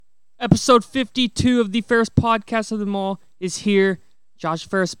Episode 52 of the Ferris podcast of them all is here. Josh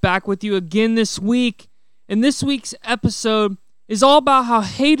Ferris back with you again this week. And this week's episode is all about how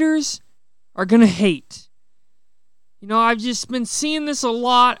haters are going to hate. You know, I've just been seeing this a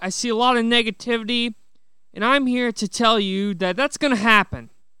lot. I see a lot of negativity. And I'm here to tell you that that's going to happen.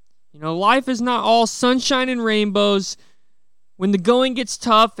 You know, life is not all sunshine and rainbows. When the going gets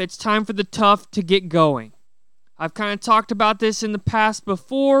tough, it's time for the tough to get going. I've kind of talked about this in the past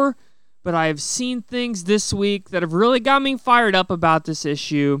before, but I have seen things this week that have really got me fired up about this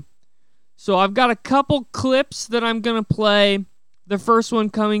issue. So I've got a couple clips that I'm going to play. The first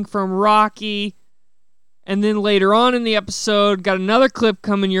one coming from Rocky. And then later on in the episode, got another clip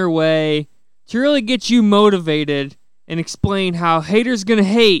coming your way to really get you motivated and explain how haters going to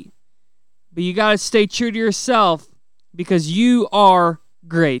hate. But you got to stay true to yourself because you are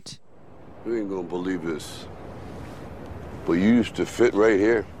great. You ain't going to believe this, but you used to fit right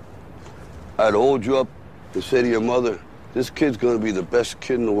here. I'd hold you up and say to your mother, this kid's going to be the best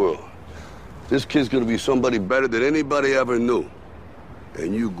kid in the world. This kid's going to be somebody better than anybody ever knew.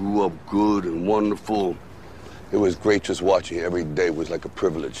 And you grew up good and wonderful. It was great just watching you every day. It was like a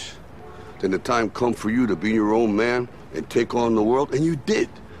privilege. Then the time come for you to be your own man and take on the world, and you did.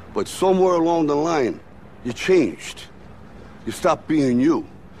 But somewhere along the line, you changed. You stopped being you.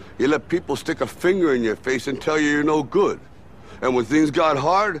 You let people stick a finger in your face and tell you're no good. And when things got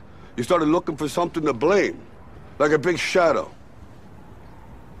hard, you started looking for something to blame, like a big shadow.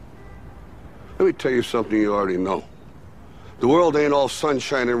 Let me tell you something you already know. The world ain't all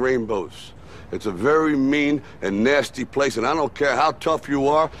sunshine and rainbows. It's a very mean and nasty place, and I don't care how tough you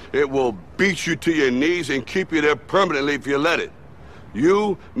are, it will beat you to your knees and keep you there permanently if you let it.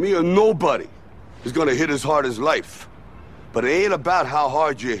 You, me, or nobody is gonna hit as hard as life. But it ain't about how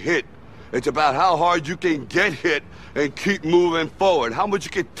hard you hit. It's about how hard you can get hit and keep moving forward. How much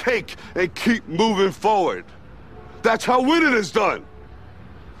you can take and keep moving forward. That's how winning is done.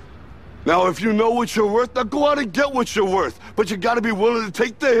 Now, if you know what you're worth, now go out and get what you're worth. But you gotta be willing to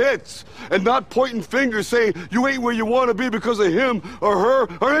take the hits and not pointing fingers saying you ain't where you wanna be because of him or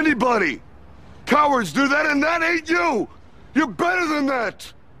her or anybody. Cowards do that, and that ain't you. You're better than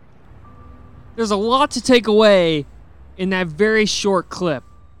that. There's a lot to take away in that very short clip.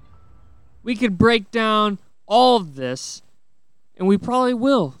 We could break down all of this, and we probably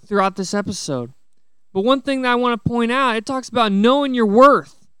will throughout this episode. But one thing that I want to point out, it talks about knowing your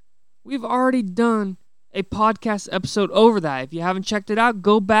worth. We've already done a podcast episode over that. If you haven't checked it out,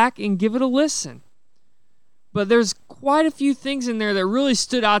 go back and give it a listen. But there's quite a few things in there that really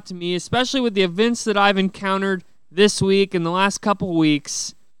stood out to me, especially with the events that I've encountered this week and the last couple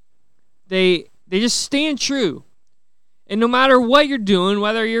weeks. They just stand true. And no matter what you're doing,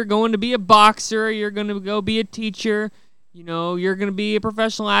 whether you're going to be a boxer, you're going to go be a teacher, you know, you're going to be a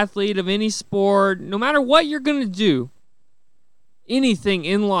professional athlete of any sport, no matter what you're going to do, anything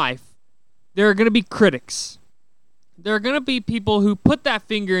in life, there are going to be critics. There are going to be people who put that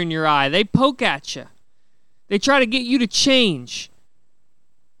finger in your eye. They poke at you. They try to get you to change.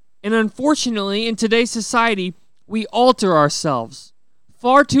 And unfortunately, in today's society, we alter ourselves.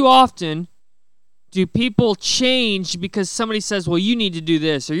 Far too often do people change because somebody says, well, you need to do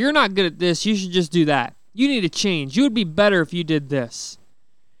this, or you're not good at this, you should just do that. You need to change. You would be better if you did this.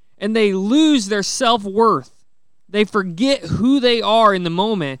 And they lose their self-worth. They forget who they are in the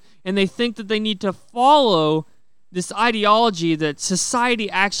moment, and they think that they need to follow this ideology that society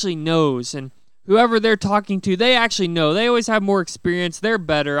actually knows. And whoever they're talking to, they actually know. They always have more experience. They're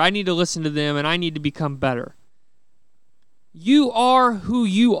better. I need to listen to them, and I need to become better. You are who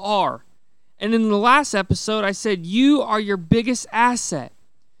you are. And in the last episode, I said you are your biggest asset.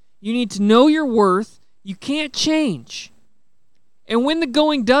 You need to know your worth. You can't change. And when the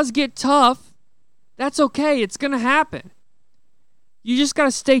going does get tough, that's okay. It's going to happen. You just got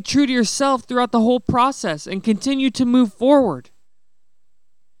to stay true to yourself throughout the whole process and continue to move forward.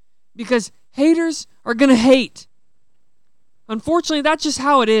 Because haters are going to hate. Unfortunately, that's just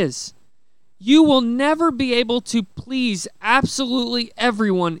how it is. You will never be able to please absolutely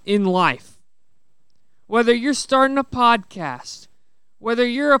everyone in life. Whether you're starting a podcast, whether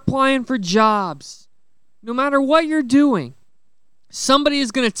you're applying for jobs, no matter what you're doing, somebody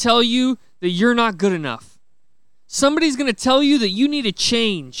is going to tell you that you're not good enough. Somebody's going to tell you that you need to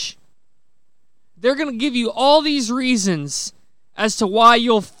change. They're going to give you all these reasons as to why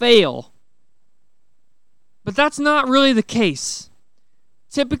you'll fail. But that's not really the case.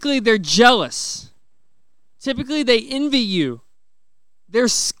 Typically, they're jealous. Typically, they envy you. They're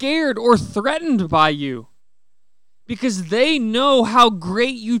scared or threatened by you because they know how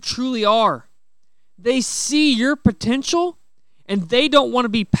great you truly are. They see your potential and they don't want to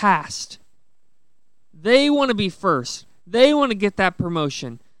be passed. They want to be first. They want to get that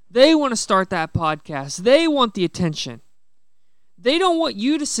promotion. They want to start that podcast. They want the attention. They don't want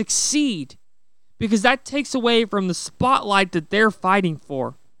you to succeed because that takes away from the spotlight that they're fighting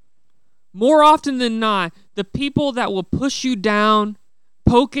for. More often than not, the people that will push you down,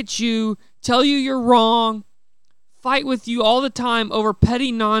 poke at you, tell you you're wrong, fight with you all the time over petty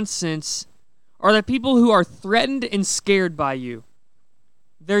nonsense are the people who are threatened and scared by you.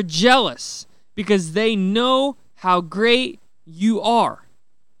 They're jealous because they know how great you are.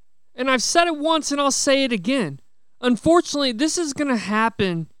 And I've said it once and I'll say it again. Unfortunately, this is going to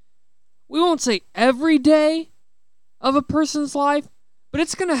happen, we won't say every day of a person's life, but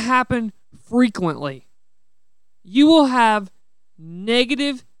it's going to happen frequently. You will have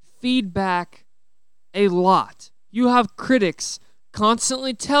negative feedback a lot. You have critics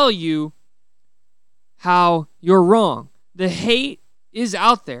constantly tell you how you're wrong. The hate is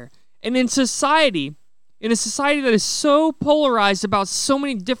out there. And in a society that is so polarized about so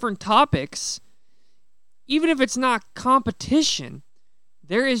many different topics, even if it's not competition,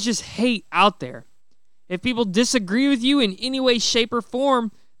 there is just hate out there. If people disagree with you in any way, shape, or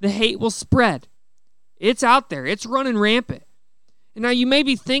form, the hate will spread. It's out there. It's running rampant. And now you may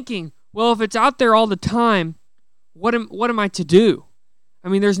be thinking, well, if it's out there all the time, what am I to do? I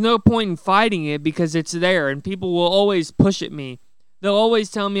mean, there's no point in fighting it because it's there and people will always push at me. They'll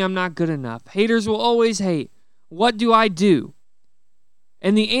always tell me I'm not good enough. Haters will always hate. What do I do?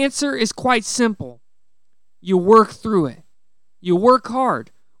 And the answer is quite simple. You work through it. You work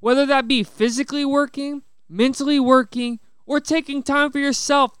hard. Whether that be physically working, mentally working, or taking time for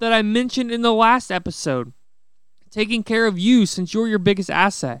yourself that I mentioned in the last episode. Taking care of you since you're your biggest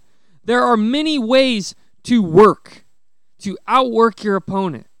asset. There are many ways to work, to outwork your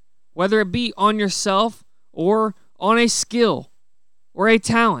opponent, whether it be on yourself or on a skill or a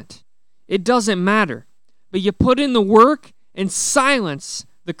talent. It doesn't matter. But you put in the work and silence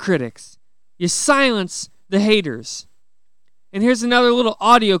the critics. You silence the haters. And here's another little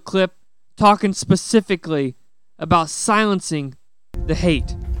audio clip talking specifically about silencing the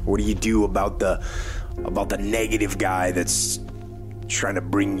hate. What do you do about the negative guy that's trying to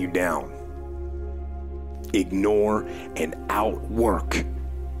bring you down? Ignore and outwork,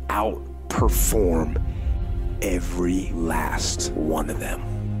 outperform every last one of them.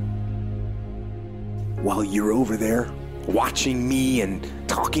 While you're over there watching me and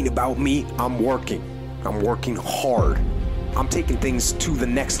talking about me, I'm working hard. I'm taking things to the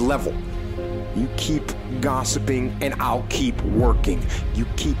next level. You keep gossiping and I'll keep working. You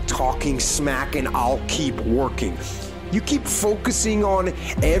keep talking smack and I'll keep working. You keep focusing on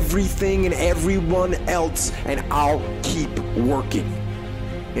everything and everyone else and I'll keep working.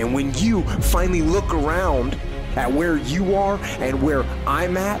 And when you finally look around at where you are and where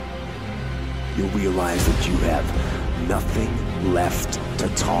I'm at, you'll realize that you have nothing left to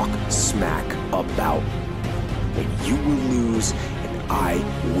talk smack about. And you will lose and I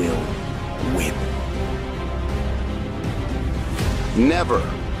will win. Never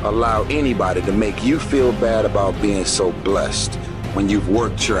allow anybody to make you feel bad about being so blessed when you've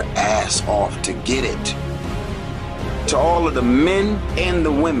worked your ass off to get it. To all of the men and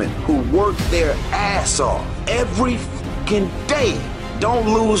the women who work their ass off every fucking day, don't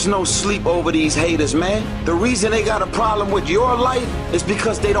lose no sleep over these haters, man. The reason they got a problem with your life is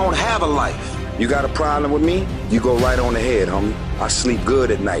because they don't have a life. You got a problem with me? You go right on ahead, homie. I sleep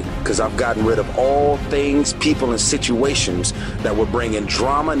good at night because I've gotten rid of all things, people, and situations that were bringing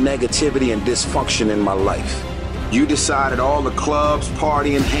drama, negativity, and dysfunction in my life. You decided all the clubs,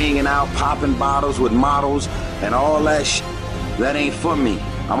 partying, hanging out, popping bottles with models, and all that shit, that ain't for me.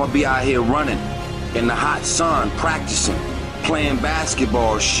 I'm gonna be out here running in the hot sun, practicing, playing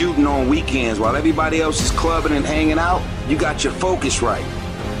basketball, shooting on weekends while everybody else is clubbing and hanging out. You got your focus right.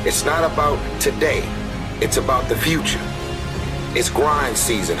 It's not about today. It's about the future. It's grind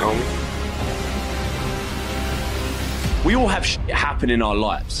season, homie. We all have shit happen in our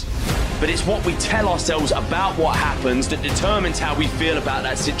lives, but it's what we tell ourselves about what happens that determines how we feel about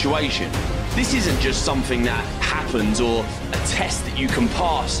that situation. This isn't just something that happens or a test that you can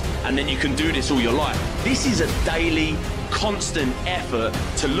pass and then you can do this all your life. This is a daily, constant effort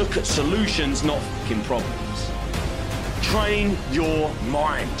to look at solutions, not fucking problems. Train your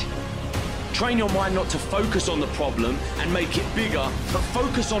mind. Train your mind not to focus on the problem and make it bigger, but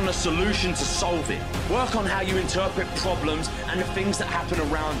focus on the solution to solve it. Work on how you interpret problems and the things that happen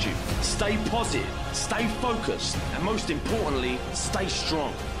around you. Stay positive, stay focused, and most importantly, stay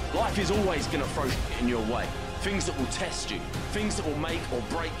strong. Life is always going to throw shit in your way. Things that will test you, things that will make or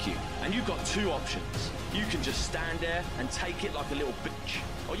break you. And you've got two options. You can just stand there and take it like a little bitch.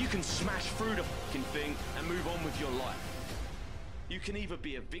 Or you can smash through the fucking thing and move on with your life. You can either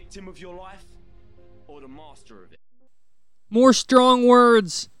be a victim of your life or the master of it. More strong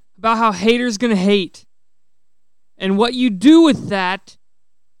words about how haters gonna hate. And what you do with that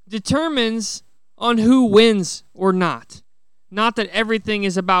determines on who wins or not. Not that everything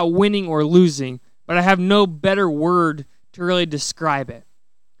is about winning or losing, but I have no better word to really describe it.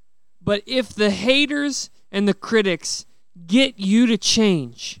 But if the haters and the critics get you to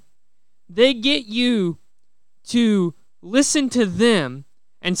change, they get you to listen to them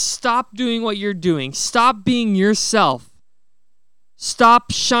and stop doing what you're doing, stop being yourself,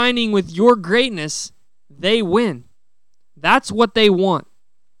 stop shining with your greatness, they win. That's what they want.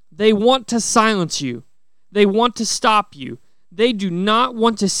 They want to silence you. They want to stop you. They do not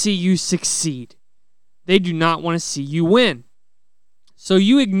want to see you succeed. They do not want to see you win. So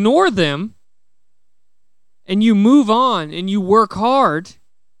you ignore them and you move on and you work hard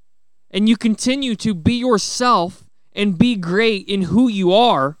and you continue to be yourself and be great in who you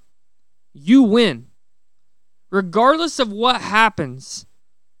are, you win. Regardless of what happens,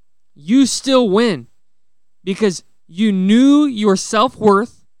 you still win because you knew your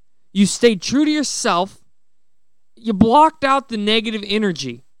self-worth, you stayed true to yourself, you blocked out the negative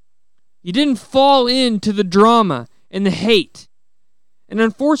energy. You didn't fall into the drama and the hate. And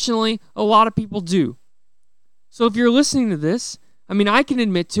unfortunately, a lot of people do. So if you're listening to this, I can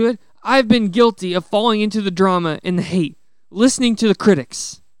admit to it, I've been guilty of falling into the drama and the hate, listening to the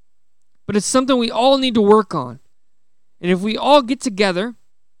critics. But it's something we all need to work on. And if we all get together,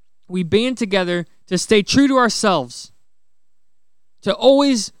 we band together to stay true to ourselves, to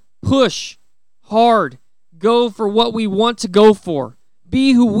always push hard, go for what we want to go for,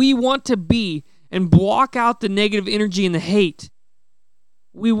 be who we want to be, and block out the negative energy and the hate,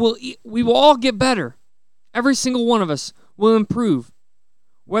 we will all get better. Every single one of us will improve,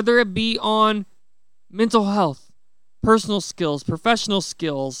 whether it be on mental health, personal skills, professional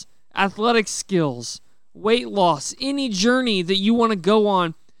skills, athletic skills, weight loss, any journey that you want to go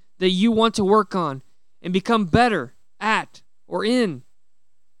on, that you want to work on and become better at or in,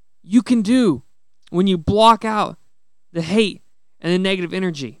 you can do when you block out the hate and the negative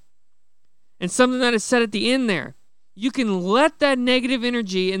energy. And something that is said at the end there, you can let that negative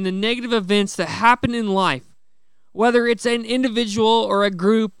energy and the negative events that happen in life, whether it's an individual or a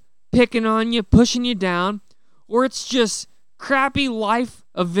group picking on you, pushing you down, or it's just crappy life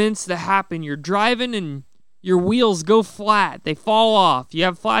events that happen. You're driving and your wheels go flat. They fall off. You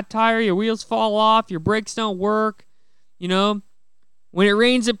have a flat tire, your wheels fall off, your brakes don't work. When it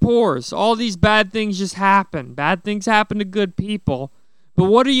rains, it pours. All these bad things just happen. Bad things happen to good people. But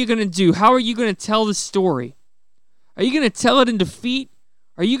what are you going to do? How are you going to tell the story? Are you going to tell it in defeat?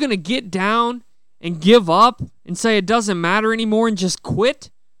 Are you going to get down and give up and say it doesn't matter anymore and just quit?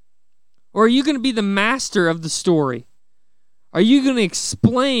 Or are you going to be the master of the story? Are you going to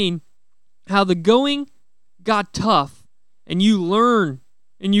explain how the going got tough and you learned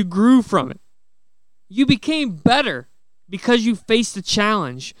and you grew from it? You became better because you faced a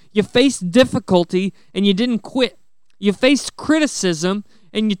challenge. You faced difficulty and you didn't quit. You faced criticism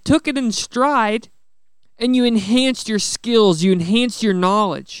and you took it in stride and you enhanced your skills. You enhanced your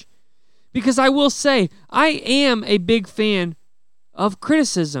knowledge. Because I will say, I am a big fan of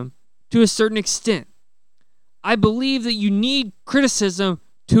criticism to a certain extent. I believe that you need criticism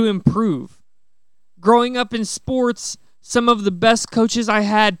to improve. Growing up in sports, some of the best coaches I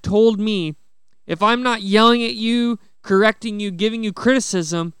had told me, if I'm not yelling at you, correcting you, giving you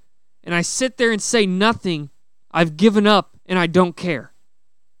criticism, and I sit there and say nothing, I've given up and I don't care.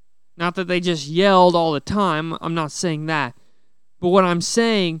 Not that they just yelled all the time. I'm not saying that. But what I'm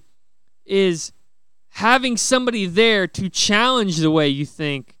saying is having somebody there to challenge the way you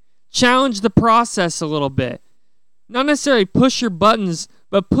think, challenge the process a little bit. Not necessarily push your buttons,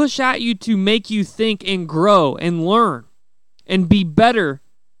 but push at you to make you think and grow and learn and be better.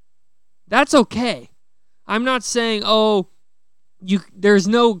 That's okay. I'm not saying, there's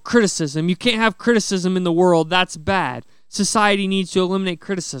no criticism. You can't have criticism in the world. That's bad. Society needs to eliminate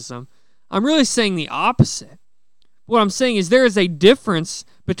criticism. I'm really saying the opposite. What I'm saying is there is a difference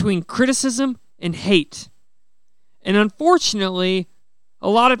between criticism and hate. And unfortunately, a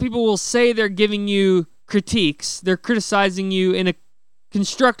lot of people will say they're giving you critiques. They're criticizing you in a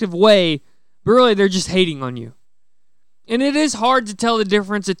constructive way, but really they're just hating on you. And it is hard to tell the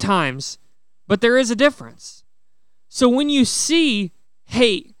difference at times, but there is a difference. So when you see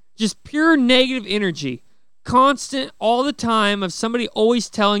hate, just pure negative energy, constant all the time of somebody always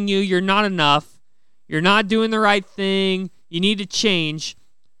telling you you're not enough, you're not doing the right thing, you need to change,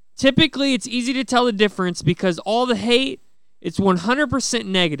 Typically, it's easy to tell the difference because all the hate, it's 100%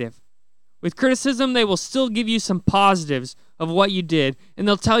 negative. With criticism, they will still give you some positives of what you did, and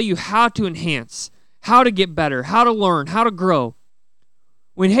they'll tell you how to enhance, how to get better, how to learn, how to grow.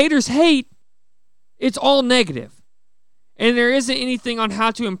 When haters hate, it's all negative. And there isn't anything on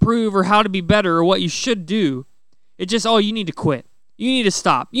how to improve or how to be better or what you should do. It's just, you need to quit. You need to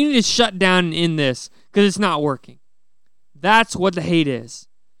stop. You need to shut down and end this because it's not working. That's what the hate is.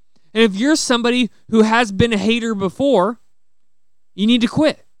 And if you're somebody who has been a hater before, you need to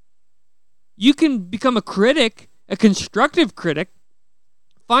quit. You can become a critic, a constructive critic.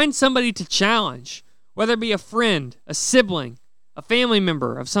 Find somebody to challenge, whether it be a friend, a sibling, a family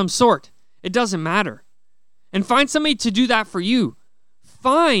member of some sort. It doesn't matter. And find somebody to do that for you.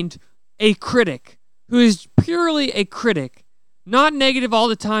 Find a critic who is purely a critic, not negative all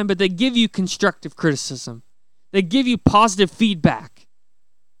the time, but they give you constructive criticism. They give you positive feedback.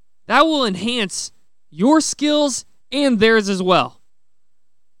 That will enhance your skills and theirs as well.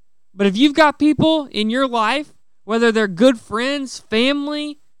 But if you've got people in your life, whether they're good friends,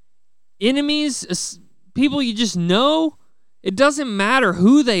 family, enemies, people you just know, it doesn't matter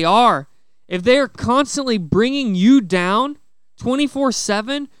who they are. If they're constantly bringing you down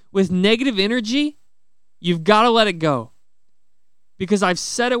 24/7 with negative energy, you've got to let it go. Because I've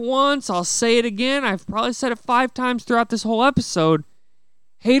said it once, I'll say it again. I've probably said it 5 times throughout this whole episode.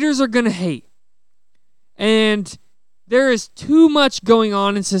 Haters are going to hate. And there is too much going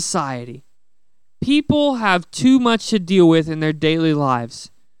on in society. People have too much to deal with in their daily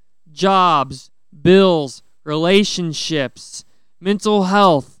lives. Jobs, bills, relationships, mental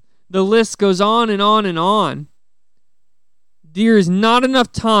health. The list goes on and on and on. There is not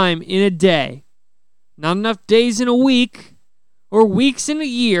enough time in a day, not enough days in a week, or weeks in a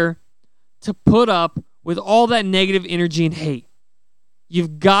year to put up with all that negative energy and hate.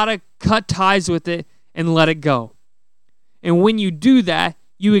 You've got to cut ties with it and let it go. And when you do that,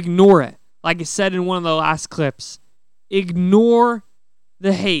 you ignore it. Like I said in one of the last clips, ignore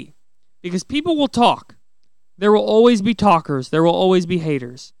the hate. Because people will talk. There will always be talkers. There will always be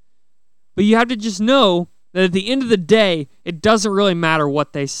haters. But you have to just know that at the end of the day, it doesn't really matter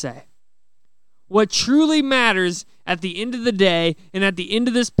what they say. What truly matters at the end of the day and at the end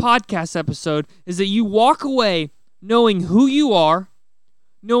of this podcast episode is that you walk away knowing who you are,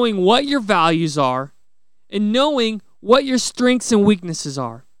 knowing what your values are, and knowing what your strengths and weaknesses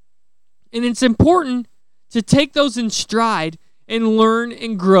are. And it's important to take those in stride and learn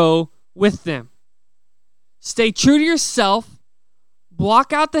and grow with them. Stay true to yourself.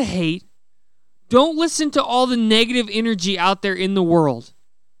 Block out the hate. Don't listen to all the negative energy out there in the world.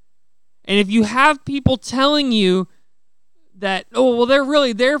 And if you have people telling you that, they're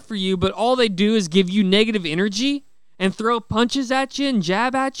really there for you, but all they do is give you negative energy and throw punches at you and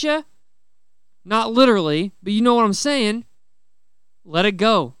jab at you, not literally, but you know what I'm saying, let it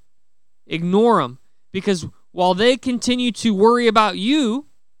go. Ignore them. Because while they continue to worry about you,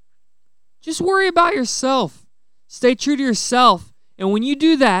 just worry about yourself. Stay true to yourself. And when you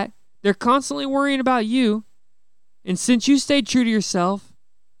do that, they're constantly worrying about you. And since you stayed true to yourself,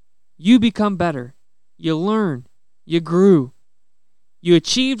 you become better. You learn. You grew. You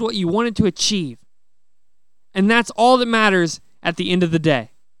achieved what you wanted to achieve. And that's all that matters at the end of the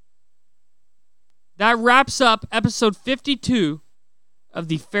day. That wraps up episode 52 of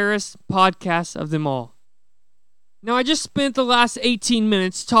the fairest podcast of them all. Now, I just spent the last 18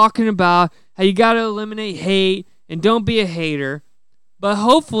 minutes talking about how you got to eliminate hate and don't be a hater. But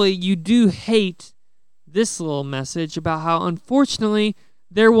hopefully you do hate this little message about how, unfortunately,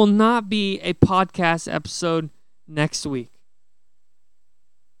 there will not be a podcast episode next week.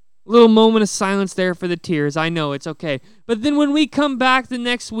 Little moment of silence there for the tears. I know, it's okay. But then when we come back the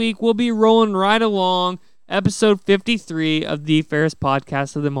next week, we'll be rolling right along episode 53 of the fairest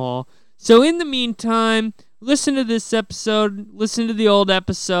podcast of them all. So in the meantime, listen to this episode, listen to the old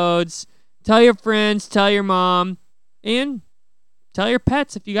episodes, tell your friends, tell your mom, and tell your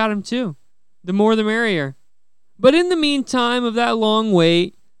pets if you got them too. The more the merrier. But in the meantime of that long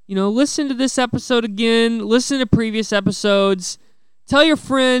wait, listen to this episode again, listen to previous episodes, tell your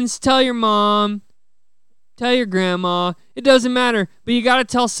friends, tell your mom, tell your grandma. It doesn't matter, but you got to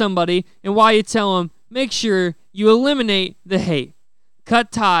tell somebody, and while you tell them, make sure you eliminate the hate.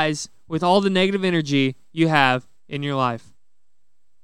 Cut ties with all the negative energy you have in your life.